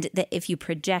 and that if you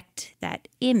project that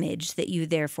image, that you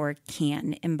therefore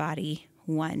can embody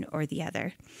one or the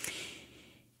other.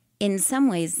 In some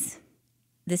ways,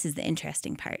 this is the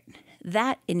interesting part.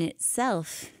 That in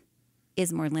itself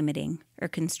is more limiting or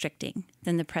constricting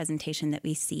than the presentation that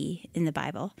we see in the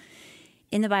Bible.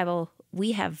 In the Bible,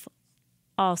 we have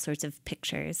all sorts of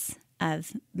pictures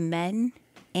of men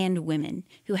and women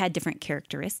who had different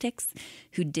characteristics,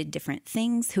 who did different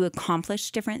things, who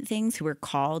accomplished different things, who were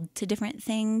called to different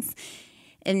things.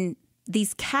 And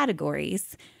these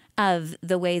categories of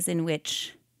the ways in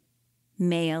which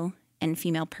male and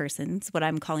female persons, what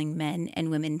I'm calling men and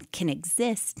women, can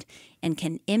exist and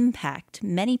can impact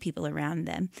many people around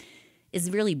them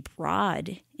is really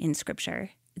broad in Scripture.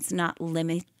 It's not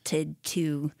limited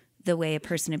to the way a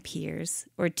person appears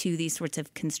or to these sorts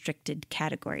of constricted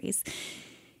categories.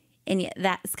 And yet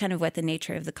that's kind of what the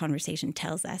nature of the conversation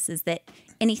tells us, is that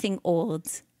anything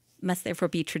old must therefore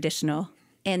be traditional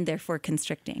and therefore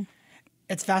constricting.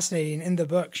 It's fascinating. In the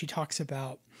book, she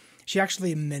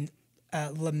actually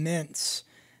laments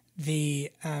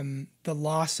the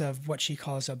loss of what she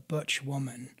calls a butch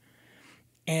woman.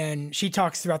 And she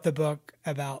talks throughout the book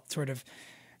about sort of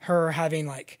her having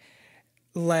like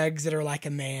legs that are like a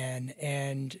man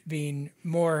and being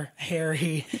more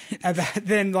hairy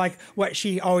than like what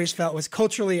she always felt was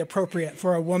culturally appropriate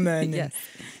for a woman. Yes.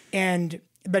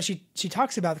 But she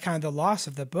talks about kind of the loss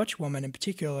of the butch woman in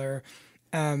particular,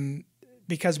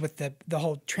 because with the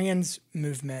whole trans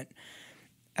movement,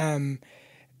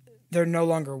 they're no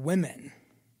longer women.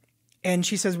 And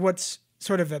she says what's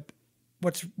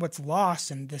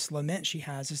lost in this lament she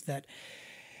has is that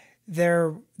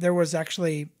there was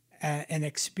actually an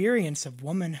experience of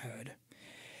womanhood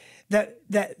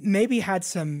that maybe had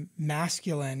some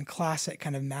classic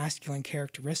kind of masculine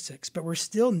characteristics, but were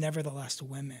still nevertheless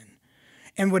women,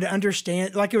 and would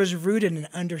understand, like it was rooted in an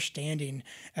understanding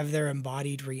of their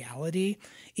embodied reality,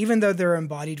 even though their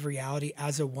embodied reality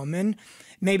as a woman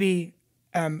maybe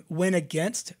went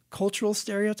against cultural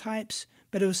stereotypes,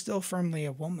 but it was still firmly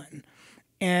a woman.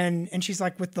 And she's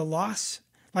like, with the loss,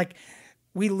 like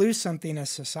we lose something as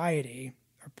society,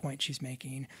 her point she's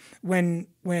making, when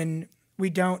women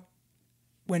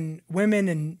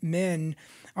and men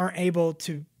aren't able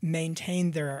to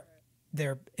maintain their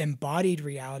embodied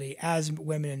reality as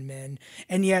women and men,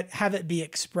 and yet have it be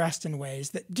expressed in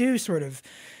ways that do sort of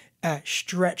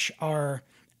stretch our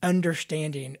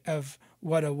understanding of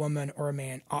what a woman or a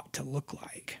man ought to look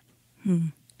like.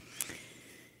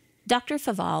 Dr.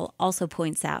 Faval also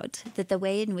points out that the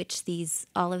way in which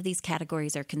all of these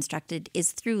categories are constructed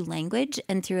is through language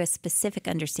and through a specific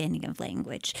understanding of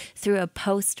language, through a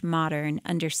postmodern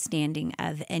understanding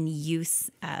of and use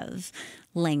of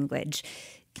language.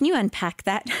 Can you unpack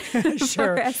that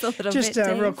Sure. for us a little Just bit,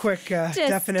 a real quick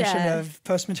definition of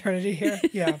postmodernity here.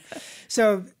 Yeah.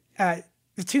 So the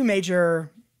two major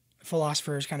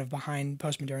philosophers kind of behind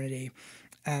postmodernity,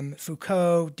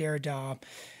 Foucault, Derrida,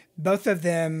 both of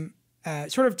them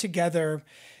sort of together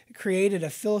created a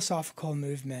philosophical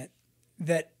movement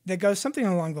that goes something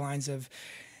along the lines of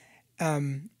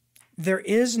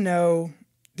there's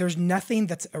nothing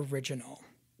that's original.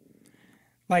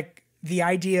 Like the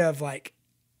idea of like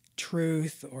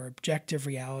truth or objective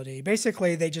reality,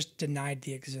 basically they just denied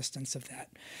the existence of that.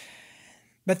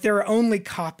 But there are only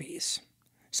copies.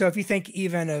 So if you think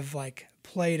even of like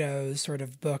Plato's sort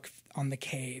of book on the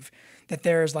cave, that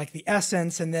there's like the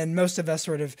essence, and then most of us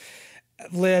sort of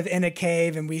live in a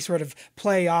cave and we sort of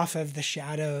play off of the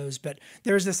shadows, but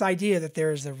there's this idea that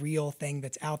there's a real thing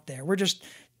that's out there. We just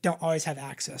don't always have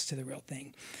access to the real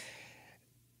thing.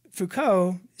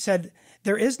 Foucault said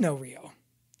there is no real.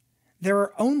 There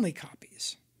are only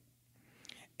copies.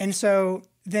 And so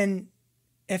then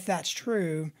if that's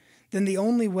true, then the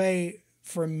only way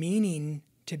for meaning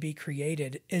to be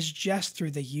created is just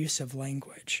through the use of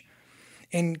language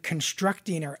and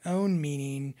constructing our own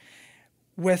meaning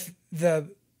with the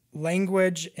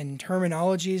language and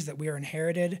terminologies that we are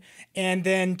inherited, and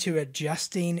then to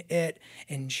adjusting it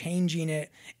and changing it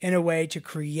in a way to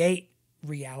create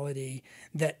reality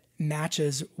that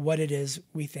matches what it is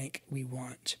we think we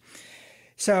want.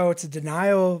 So it's a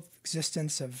denial of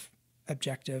existence of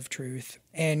objective truth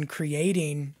and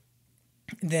creating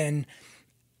then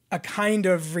a kind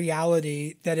of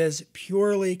reality that is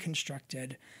purely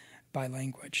constructed by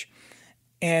language.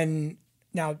 And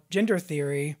now gender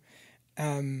theory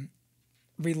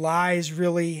relies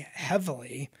really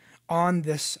heavily on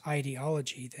this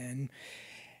ideology then,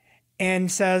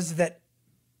 and says that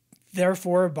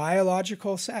therefore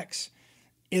biological sex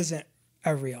isn't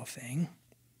a real thing.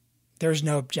 There's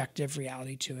no objective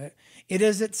reality to it. It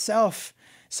is itself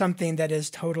something that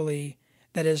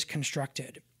is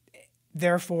constructed.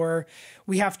 Therefore,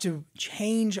 we have to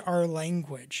change our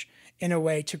language in a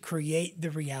way to create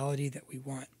the reality that we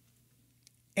want.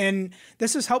 And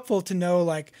this is helpful to know,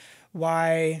 like,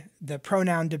 why the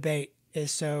pronoun debate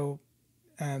is so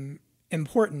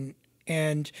important,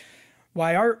 and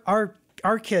why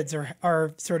our kids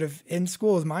are sort of in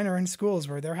schools. Mine are in schools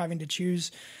where they're having to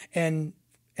choose and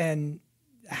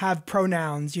have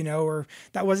pronouns, or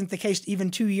that wasn't the case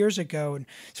even 2 years ago. And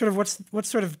sort of what's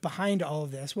sort of behind all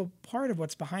of this? Well, part of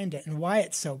what's behind it and why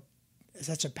it's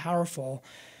such a powerful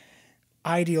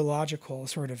ideological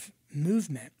sort of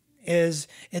movement is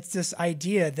it's this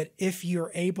idea that if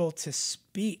you're able to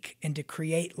speak and to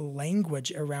create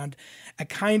language around a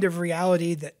kind of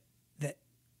reality that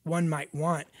one might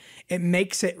want, it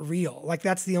makes it real. Like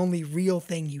that's the only real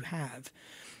thing you have.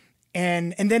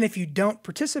 And then if you don't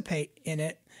participate in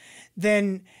it,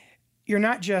 then you're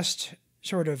not just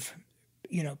sort of,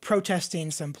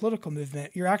 protesting some political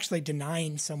movement. You're actually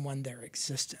denying someone their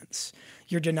existence.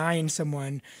 You're denying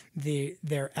someone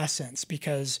their essence,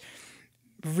 because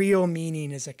real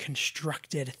meaning is a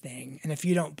constructed thing. And if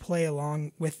you don't play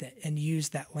along with it and use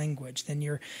that language, then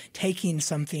you're taking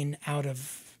something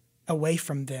away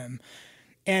from them.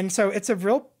 And so it's a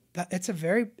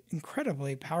very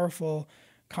incredibly powerful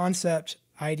concept,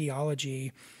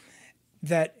 ideology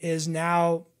that is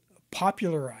now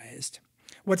popularized.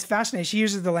 What's fascinating, she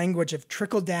uses the language of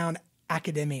trickle-down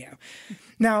academia.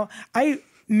 Now,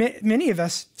 many of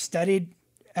us studied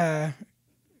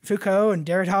Foucault and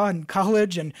Derrida in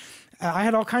college, and I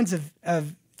had all kinds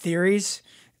of theories,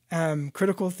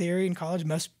 critical theory in college.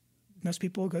 Most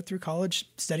people go through college,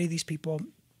 study these people,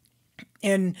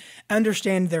 and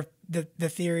understand the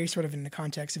theory sort of in the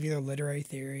context of either literary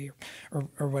theory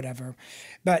or whatever.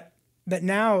 But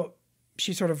now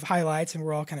she sort of highlights, and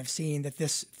we're all kind of seeing that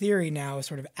this theory now is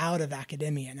sort of out of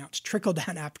academia. Now it's trickled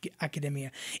down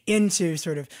academia into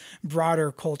sort of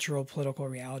broader cultural, political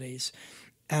realities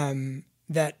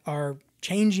that are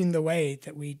changing the way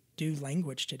that we do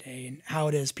language today and how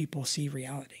it is people see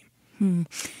reality.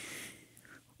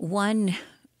 One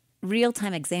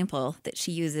real-time example that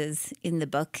she uses in the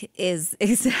book is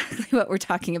exactly what we're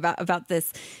talking about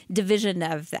this division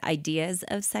of the ideas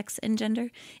of sex and gender.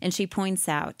 And she points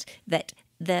out that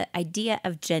the idea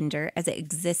of gender as it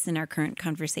exists in our current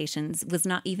conversations was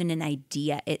not even an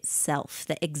idea itself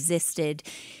that existed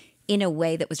in a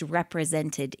way that was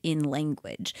represented in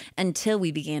language until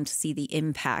we began to see the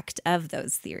impact of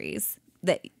those theories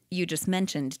that you just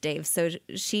mentioned, Dave. So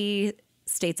she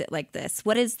states it like this.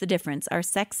 What is the difference? Are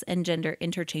sex and gender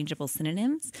interchangeable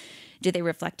synonyms? Do they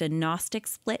reflect a Gnostic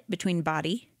split between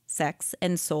body, sex,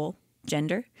 and soul,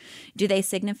 gender? Do they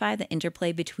signify the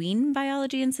interplay between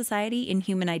biology and society in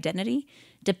human identity?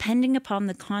 Depending upon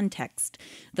the context,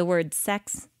 the words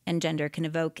sex and gender can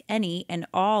evoke any and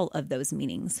all of those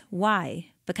meanings. Why?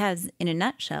 Because, in a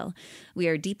nutshell, we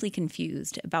are deeply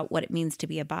confused about what it means to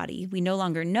be a body. We no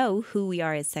longer know who we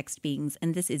are as sexed beings,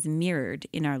 and this is mirrored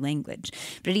in our language.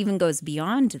 But it even goes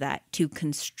beyond that to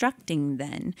constructing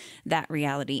then that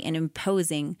reality and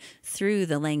imposing through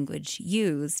the language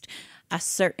used a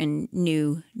certain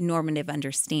new normative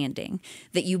understanding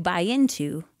that you buy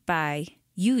into by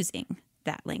using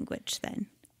that language then.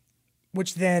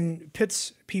 Which then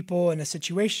puts people in a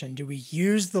situation. Do we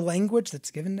use the language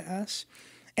that's given to us?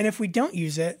 And if we don't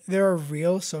use it, there are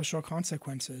real social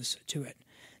consequences to it.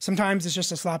 Sometimes it's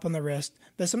just a slap on the wrist,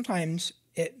 but sometimes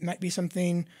it might be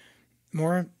something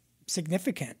more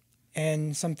significant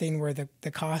and something where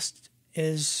the cost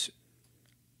is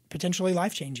potentially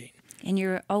life-changing. And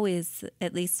you're always,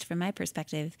 at least from my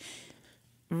perspective,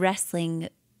 wrestling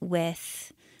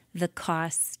with the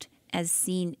cost as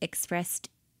seen expressed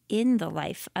in the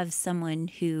life of someone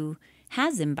who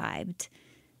has imbibed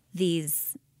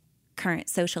these current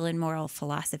social and moral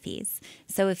philosophies.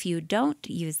 So if you don't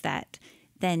use that,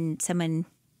 then someone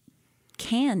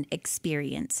can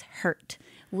experience hurt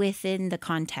within the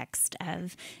context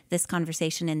of this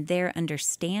conversation and their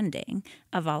understanding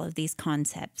of all of these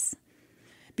concepts.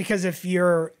 Because if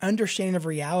your understanding of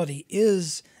reality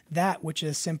is that which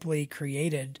is simply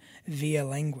created via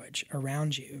language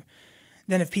around you,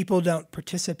 then if people don't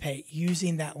participate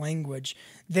using that language,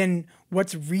 then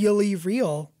what's really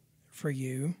real for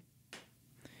you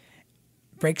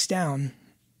breaks down,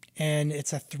 and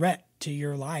it's a threat to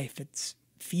your life. It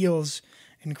feels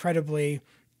incredibly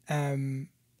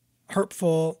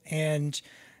hurtful, and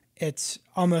it's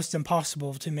almost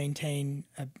impossible to maintain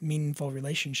a meaningful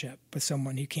relationship with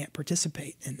someone who can't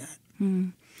participate in that.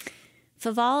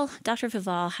 Dr.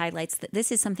 Favale highlights that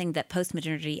this is something that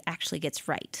postmodernity actually gets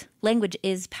right. Language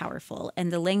is powerful,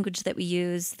 and the language that we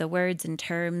use, the words and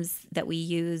terms that we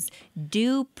use,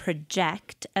 do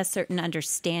project a certain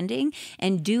understanding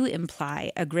and do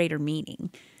imply a greater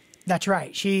meaning. That's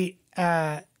right. She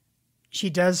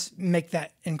does make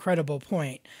that incredible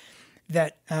point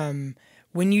that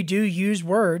when you do use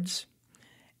words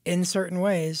in certain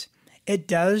ways, it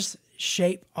does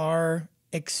shape our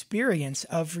experience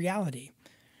of reality.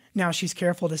 Now, she's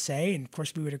careful to say, and of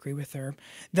course we would agree with her,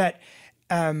 that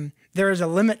there is a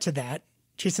limit to that.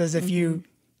 She says if you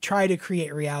try to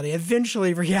create reality,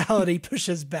 eventually reality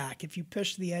pushes back. If you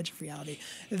push the edge of reality,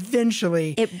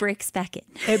 eventually it breaks back in.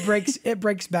 it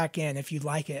breaks back in, if you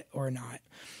like it or not.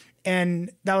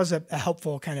 And that was a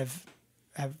helpful kind of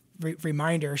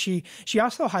reminder. She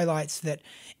also highlights that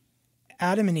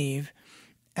Adam and Eve,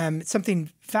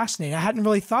 something fascinating I hadn't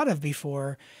really thought of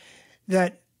before,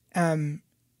 that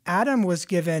Adam was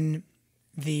given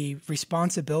the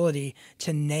responsibility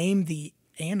to name the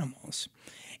animals.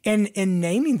 And in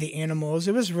naming the animals,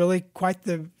 it was really quite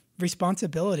the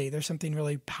responsibility. There's something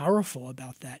really powerful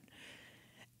about that.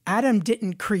 Adam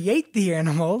didn't create the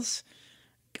animals.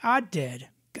 God did.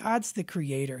 God's the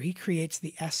creator. He creates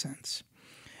the essence.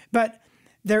 But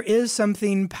there is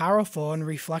something powerful and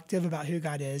reflective about who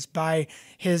God is by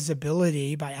his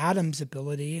ability, by Adam's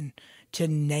ability, and to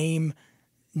name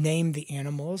the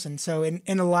animals. And so in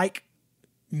a like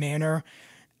manner,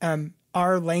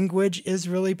 our language is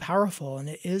really powerful and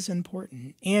it is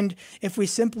important. And if we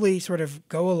simply sort of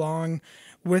go along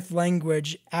with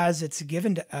language as it's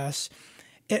given to us,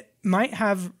 it might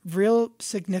have real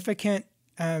significant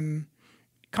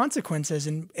consequences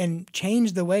and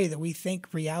change the way that we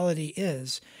think reality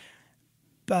is.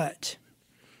 But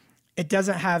it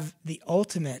doesn't have the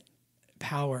ultimate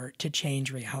power to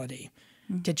change reality,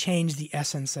 to change the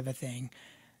essence of a thing.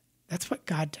 That's what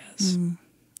God does.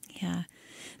 Yeah.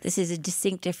 This is a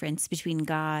distinct difference between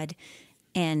God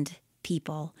and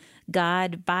people.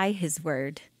 God, by his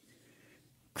word,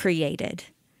 created.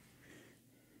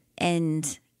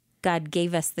 And God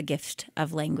gave us the gift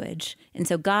of language. And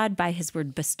so God, by his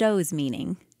word, bestows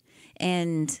meaning.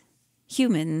 And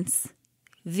humans,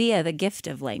 via the gift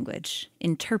of language,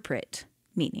 interpret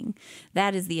meaning.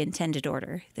 That is the intended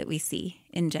order that we see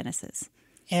in Genesis.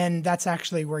 And that's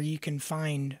actually where you can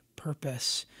find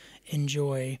purpose and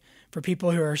joy for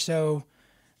people who are so,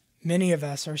 many of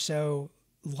us are so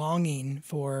longing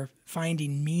for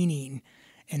finding meaning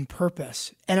and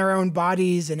purpose in our own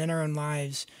bodies and in our own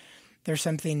lives. There's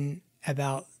something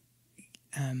about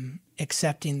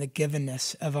accepting the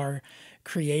givenness of our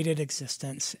created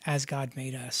existence as God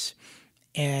made us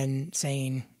and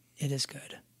saying it is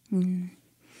good.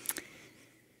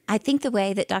 I think the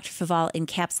way that Dr. Favale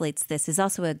encapsulates this is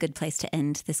also a good place to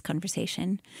end this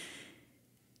conversation.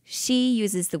 She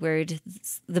uses the word,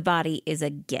 the body is a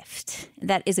gift.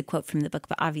 That is a quote from the book,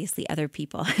 but obviously other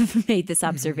people have made this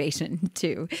observation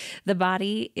too. The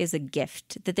body is a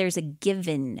gift, that there's a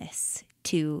givenness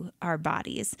to our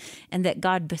bodies, and that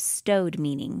God bestowed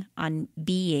meaning on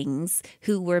beings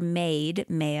who were made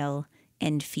male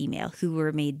and female, who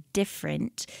were made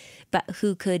different, but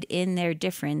who could, in their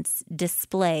difference,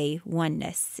 display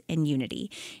oneness and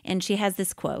unity. And she has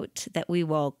this quote that we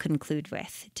will conclude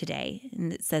with today.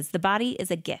 And it says, "The body is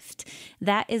a gift.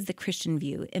 That is the Christian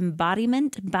view.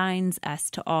 Embodiment binds us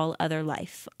to all other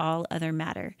life, all other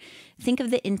matter. Think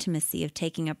of the intimacy of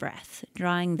taking a breath,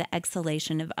 drawing the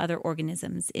exhalation of other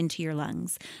organisms into your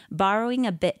lungs, borrowing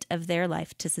a bit of their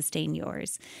life to sustain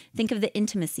yours. Think of the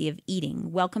intimacy of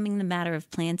eating, welcoming the matter of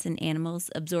plants and animals,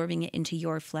 absorbing it into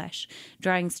your flesh,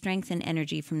 drawing strength and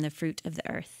energy from the fruit of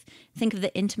the earth. Think of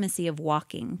the intimacy of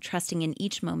walking, trusting in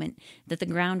each moment that the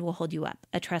ground will hold you up,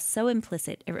 a trust so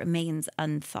implicit it remains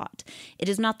unthought. It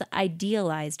is not the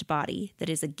idealized body that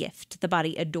is a gift, the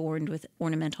body adorned with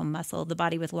ornamental muscle, the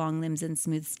body with long limbs and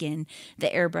smooth skin, the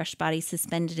airbrushed body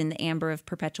suspended in the amber of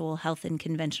perpetual health and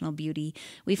conventional beauty.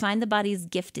 We find the body's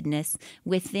giftedness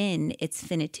within its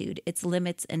finitude, its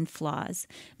limits and flaws.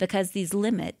 Because these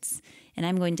limits, and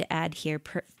I'm going to add here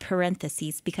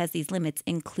parentheses, because these limits,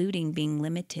 including being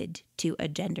limited to a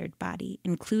gendered body,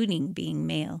 including being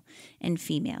male and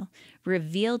female,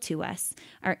 reveal to us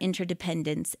our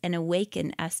interdependence and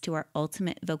awaken us to our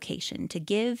ultimate vocation to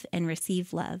give and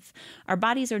receive love. Our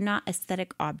bodies are not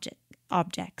aesthetic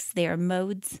objects. They are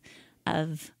modes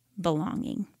of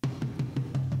belonging.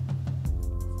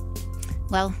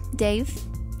 Well, Dave,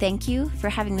 thank you for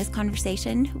having this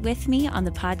conversation with me on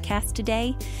the podcast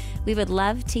today. We would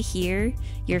love to hear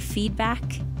your feedback,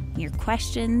 your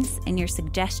questions, and your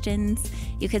suggestions.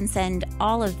 You can send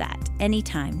all of that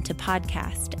anytime to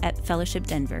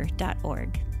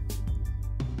podcast@fellowshipdenver.org.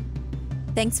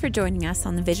 Thanks for joining us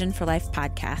on the Vision for Life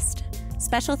podcast.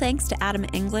 Special thanks to Adam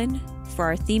England for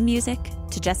our theme music,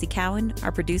 to Jesse Cowan,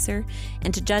 our producer,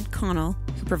 and to Judd Connell,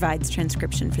 who provides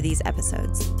transcription for these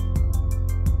episodes.